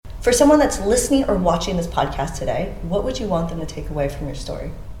For someone that's listening or watching this podcast today, what would you want them to take away from your story?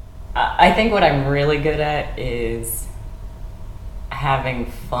 I think what I'm really good at is having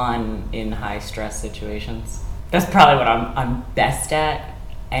fun in high stress situations. That's probably what I'm best at.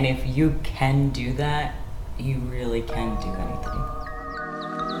 And if you can do that, you really can do anything.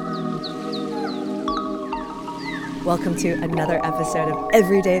 Welcome to another episode of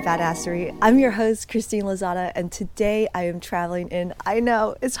Everyday Badassery. I'm your host, Christine Lozada, and today I am traveling in, I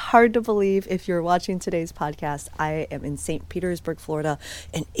know, it's hard to believe if you're watching today's podcast, I am in St. Petersburg, Florida,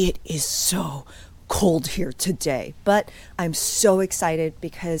 and it is so cold here today. But I'm so excited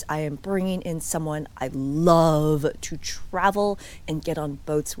because I am bringing in someone I love to travel and get on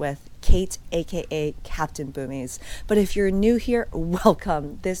boats with, Kate, aka Captain Boomies. But if you're new here,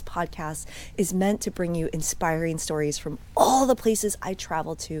 welcome. This podcast is meant to bring you inspiring stories from all the places I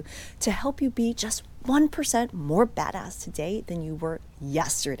travel to help you be just 1% more badass today than you were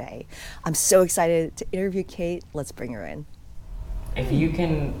yesterday. I'm so excited to interview Kate. Let's bring her in. If you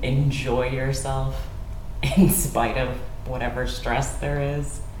can enjoy yourself in spite of whatever stress there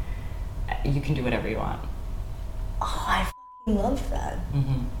is, you can do whatever you want. Oh, I fucking love that.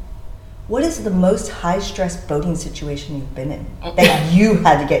 Mm-hmm. What is the most high-stress boating situation you've been in that you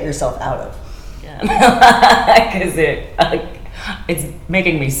had to get yourself out of? Yeah, because it's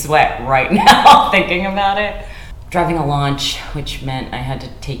making me sweat right now thinking about it. Driving a launch, which meant I had to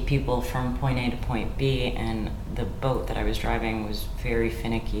take people from point A to point B, and the boat that I was driving was very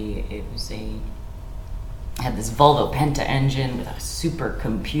finicky. It had this Volvo Penta engine with a super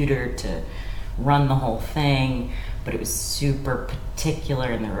computer to run the whole thing, but it was super particular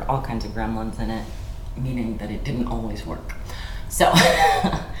and there were all kinds of gremlins in it, meaning that it didn't always work. So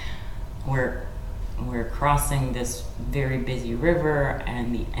we're crossing this very busy river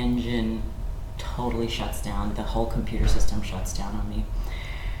and the engine totally shuts down. The whole computer system shuts down on me.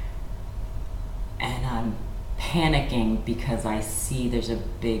 And I'm panicking because I see there's a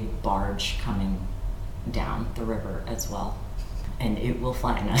big barge coming down the river as well. And it will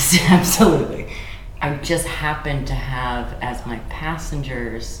find us, absolutely. I just happened to have as my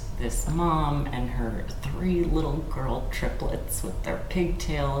passengers this mom and her 3 little girl triplets with their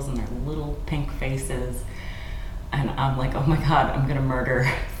pigtails and their little pink faces. And I'm like, oh my God, I'm gonna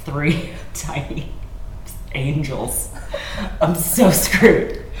murder 3 tiny angels. I'm so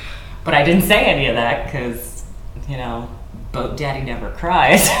screwed. But I didn't say any of that because, boat daddy never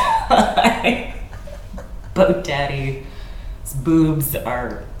cries. Boat daddy's boobs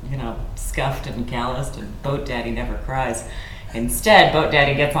are, scuffed and calloused, and boat daddy never cries. Instead, boat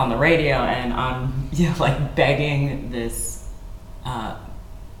daddy gets on the radio and I'm begging this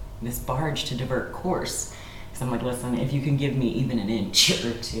barge to divert course. I'm like, listen, if you can give me even an inch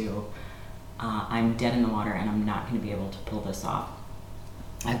or two, I'm dead in the water and I'm not going to be able to pull this off.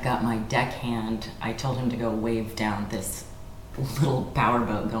 I've got my deckhand. I told him to go wave down this little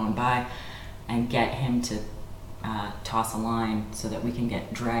powerboat going by and get him to toss a line so that we can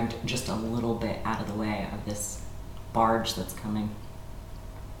get dragged just a little bit out of the way of this barge that's coming.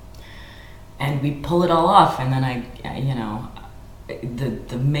 And we pull it all off, and then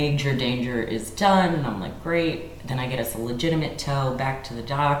the major danger is done, and I'm like, great. Then I get us a legitimate tow back to the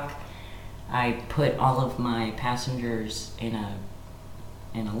dock. I put all of my passengers in a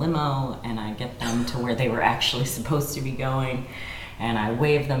limo, and I get them to where they were actually supposed to be going, and I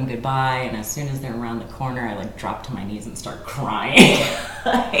wave them goodbye, and as soon as they're around the corner, I drop to my knees and start crying.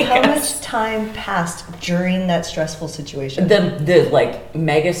 How much time passed during that stressful situation? The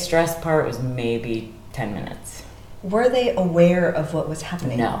mega stress part was maybe 10 minutes. Were they aware of what was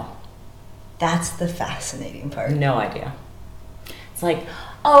happening? No. That's the fascinating part. No idea. It's like,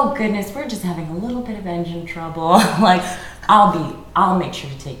 oh goodness, we're just having a little bit of engine trouble. I'll make sure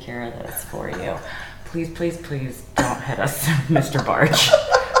to take care of this for you. Please, please, please don't hit us, Mr. Barge.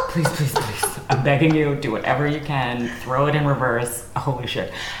 Please, please, please. I'm begging you, do whatever you can. Throw it in reverse. Holy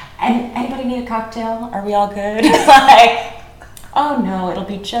shit. And anybody need a cocktail? Are we all good? Oh no, it'll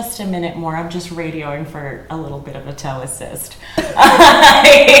be just a minute more. I'm just radioing for a little bit of a tow assist.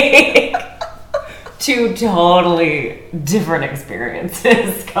 2 totally different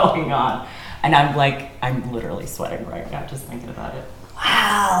experiences going on. And I'm literally sweating right now just thinking about it.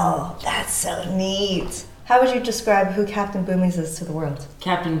 Wow, that's so neat. How would you describe who Captain Boomies is to the world?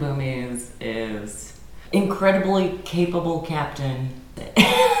 Captain Boomies is incredibly capable captain.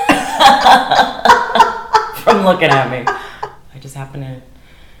 From looking at me. I just happen to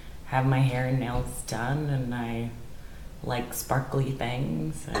have my hair and nails done, and I like sparkly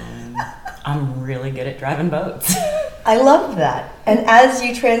things, and I'm really good at driving boats. I love that. And as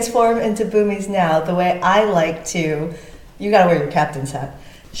you transform into Boomies now, the way I like to, you gotta wear your captain's hat,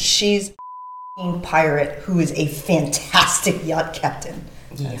 She's a pirate who is a fantastic yacht captain.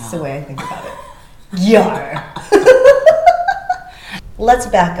 Yeah. That's the way I think about it. Yar. Let's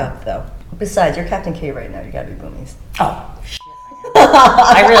back up though. Besides, you're Captain K right now. You gotta be boomies. Oh, shit.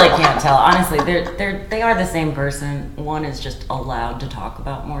 I really can't tell. Honestly, they are the same person. One is just allowed to talk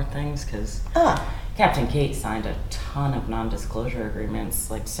about more things because Captain Kate signed a ton of non-disclosure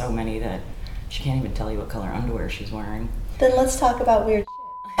agreements, like so many that she can't even tell you what color underwear she's wearing. Then let's talk about weird shit.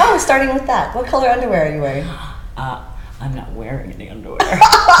 Oh, starting with that. What color underwear are you wearing? I'm not wearing any underwear.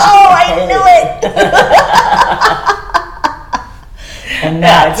 Oh, I knew it! And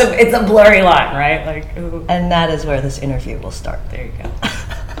yeah, it's a blurry line, right? Like, ooh. And that is where this interview will start. There you go.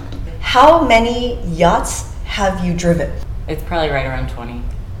 How many yachts have you driven? It's probably right around 20.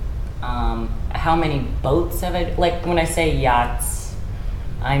 How many boats have I? Like when I say yachts,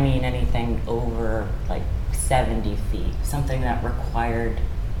 I mean anything over like 70 feet, something that required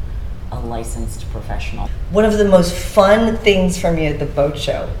a licensed professional. One of the most fun things for me at the boat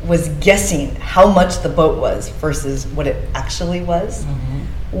show was guessing how much the boat was versus what it actually was. Mm-hmm.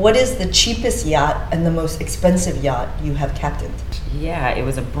 What is the cheapest yacht and the most expensive yacht you have captained? Yeah, it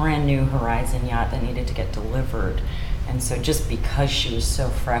was a brand new Horizon yacht that needed to get delivered. And so just because she was so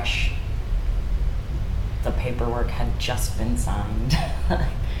fresh, the paperwork had just been signed.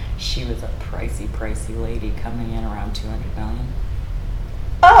 She was a pricey lady coming in around $200 million.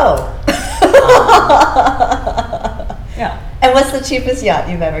 Oh! Yeah. And what's the cheapest yacht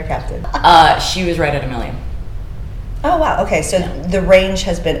you've ever captained? She was right at $1 million. Oh, wow. Okay, so the range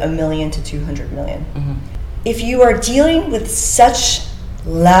has been $1 million to $200 million. Mm-hmm. If you are dealing with such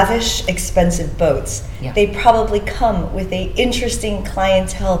lavish, expensive boats, they probably come with a interesting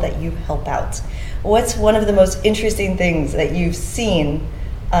clientele that you help out. What's one of the most interesting things that you've seen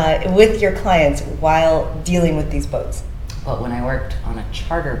with your clients while dealing with these boats? But when I worked on a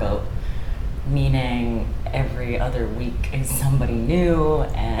charter boat, meaning every other week is somebody new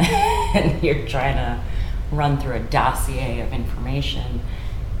and you're trying to run through a dossier of information,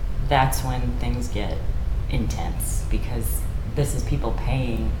 that's when things get intense because this is people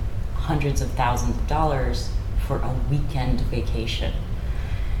paying hundreds of thousands of dollars for a weekend vacation.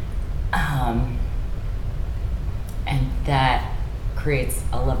 And that creates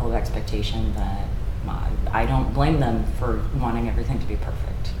a level of expectation that I don't blame them for wanting everything to be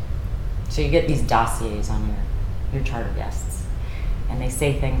perfect. So you get these dossiers on your charter guests, and they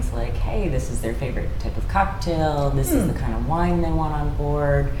say things like, hey, this is their favorite type of cocktail, this is the kind of wine they want on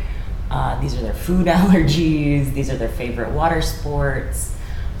board, these are their food allergies, these are their favorite water sports.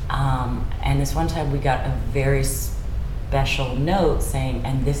 And this one time we got a very special note saying,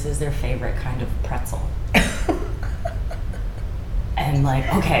 and this is their favorite kind of pretzel. And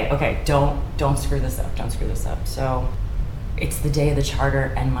like, okay, don't screw this up. So it's the day of the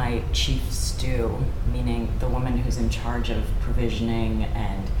charter, and my chief stew, meaning the woman who's in charge of provisioning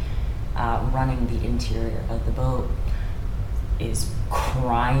and running the interior of the boat, is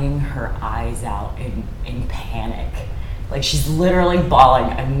crying her eyes out in panic. Like she's literally bawling.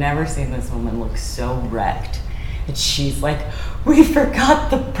 I've never seen this woman look so wrecked. And she's like, we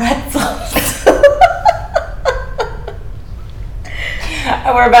forgot the pretzels.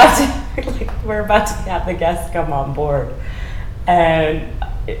 And we're about to have the guests come on board, and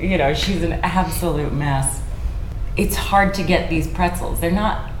she's an absolute mess. It's hard to get these pretzels. It's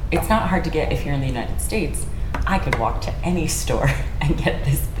not hard to get if you're in the United States. I could walk to any store and get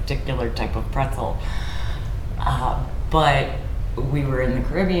this particular type of pretzel, but we were in the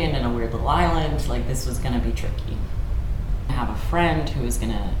Caribbean in a weird little island. Like this was going to be tricky. I have a friend who is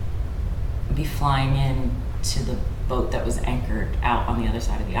going to be flying in to the boat that was anchored out on the other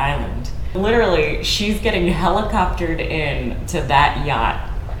side of the island. Literally, she's getting helicoptered in to that yacht,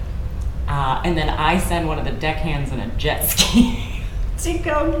 and then I send one of the deckhands in a jet ski to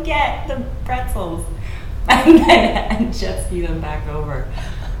go get the pretzels and jet ski them back over.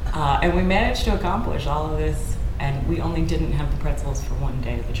 And we managed to accomplish all of this, and we only didn't have the pretzels for one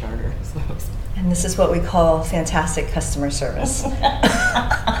day of the charter. So and this is what we call fantastic customer service.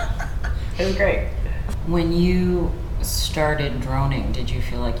 It was great. When you started droning, did you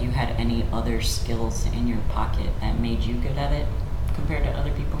feel like you had any other skills in your pocket that made you good at it compared to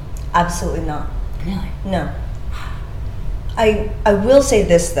other people? Absolutely not. Really? No. I will say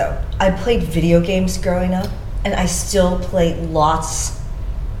this though. I played video games growing up, and I still play lots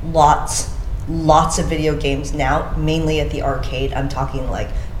of video games now, mainly at the arcade. I'm talking like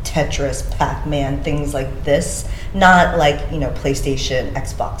Tetris, Pac-Man, things like this. Not like, PlayStation,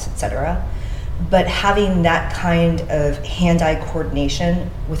 Xbox, etc. But having that kind of hand-eye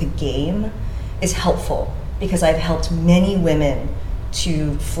coordination with a game is helpful because I've helped many women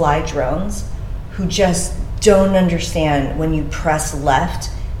to fly drones who just don't understand when you press left,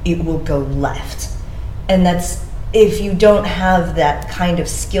 it will go left. And that's, if you don't have that kind of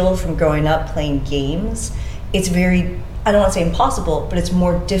skill from growing up playing games, it's very, I don't want to say impossible, but it's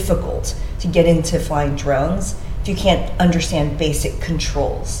more difficult to get into flying drones if you can't understand basic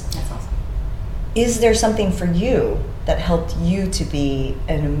controls. That's awesome. Is there something for you that helped you to be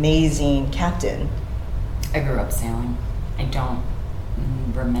an amazing captain? I grew up sailing. I don't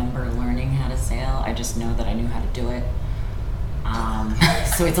remember learning how to sail. I just know that I knew how to do it.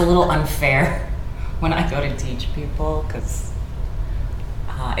 So it's a little unfair when I go to teach people, because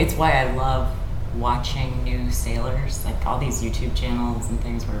it's why I love watching new sailors, like all these YouTube channels and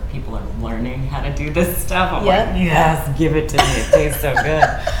things where people are learning how to do this stuff. I'm like, yes, give it to me. It tastes so good.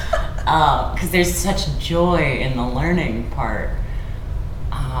 Because there's such joy in the learning part.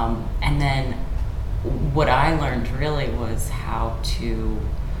 And then what I learned really was how to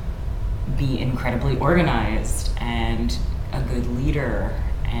be incredibly organized and a good leader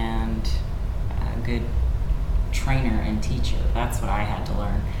and a good trainer and teacher. That's what I had to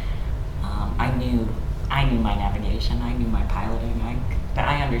learn. I knew my navigation. I knew my piloting.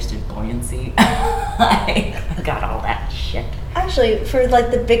 I understood buoyancy. I got all that shit. Actually, for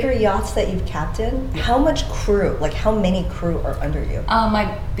like the bigger yachts that you've captained, how much crew, like how many crew are under you?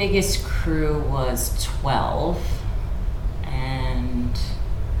 My biggest crew was 12, and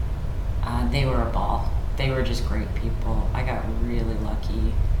they were a ball. They were just great people. I got really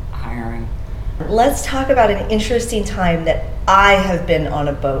lucky hiring. Let's talk about an interesting time that I have been on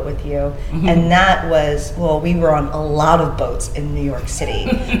a boat with you, and that was, well, we were on a lot of boats in New York City,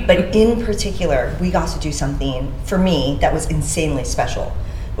 but in particular, we got to do something, for me, that was insanely special,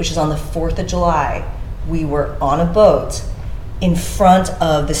 which is on the 4th of July, we were on a boat in front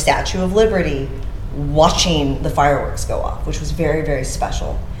of the Statue of Liberty watching the fireworks go off, which was very, very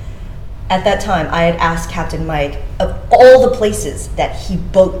special. At that time, I had asked Captain Mike, of all the places that he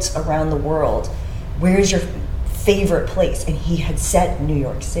boats around the world, where's your favorite place? And he had said New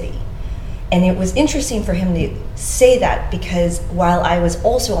York City. And it was interesting for him to say that, because while I was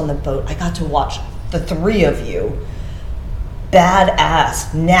also on the boat, I got to watch the three of you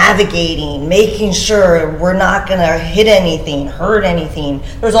badass navigating, making sure we're not gonna hit anything, hurt anything.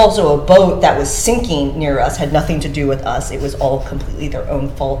 There's also a boat that was sinking near us, had nothing to do with us. It was all completely their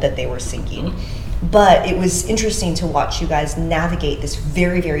own fault that they were sinking. But it was interesting to watch you guys navigate this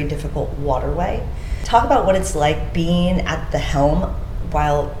very, very difficult waterway. Talk about what it's like being at the helm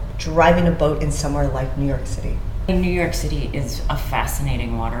while driving a boat in somewhere like New York City. New York City is a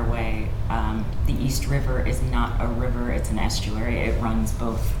fascinating waterway. The East River is not a river, it's an estuary. It runs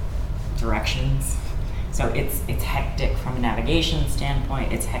both directions. So it's hectic from a navigation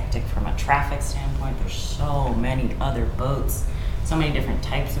standpoint, it's hectic from a traffic standpoint. There's so many other boats, so many different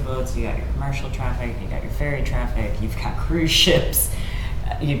types of boats. You got your commercial traffic, you got your ferry traffic, you've got cruise ships,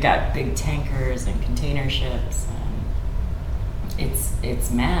 you've got big tankers and container ships. And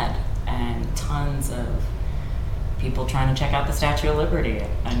it's mad, and tons of people trying to check out the Statue of Liberty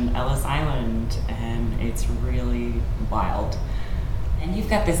and Ellis Island, and it's really wild. And you've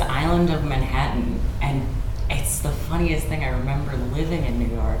got this island of Manhattan, and it's the funniest thing. I remember living in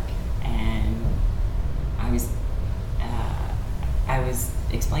New York, and I was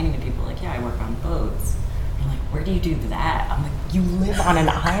explaining to people, like, yeah, I work on boats. They're like, where do you do that? I'm like, you live on an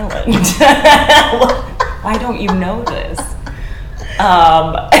island. Why don't you know this?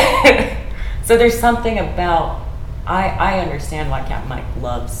 So there's something about, I understand why Captain Mike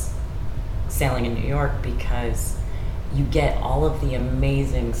loves sailing in New York, because you get all of the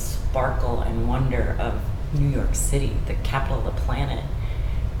amazing sparkle and wonder of New York City, the capital of the planet,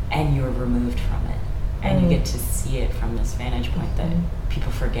 and you're removed from it. And you get to see it from this vantage point that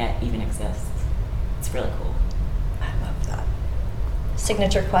people forget even exists. It's really cool. I love that.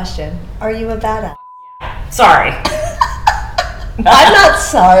 Signature question. Are you a badass? Sorry. I'm not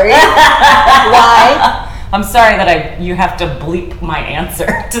sorry. Why? I'm sorry that you have to bleep my answer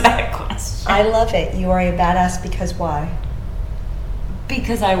to that question. I love it. You are a badass because why?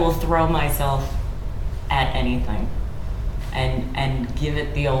 Because I will throw myself at anything and give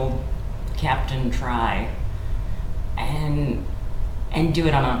it the old captain try and do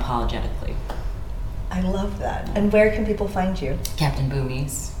it unapologetically. I love that. And where can people find you? Captain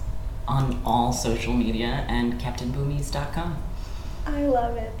Boomies on all social media and captainboomies.com. I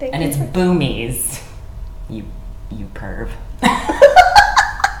love it. Thank you. And it's Boomies. You perv.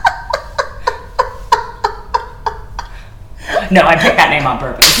 No, I picked that name on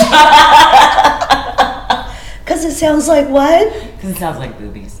purpose. Because it sounds like what? Because it sounds like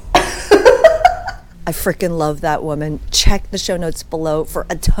boobies. I I freaking love that woman. Check the show notes below for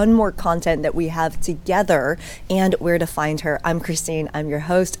a ton more content that we have together and where to find her. I'm Christine. I'm your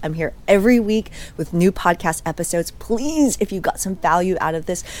host. I'm here every week with new podcast episodes. Please, if you got some value out of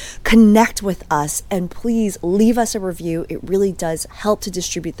this, connect with us and please leave us a review. It really does help to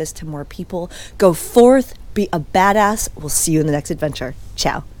distribute this to more people. Go forth, be a badass. We'll see you in the next adventure.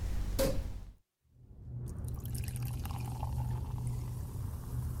 Ciao.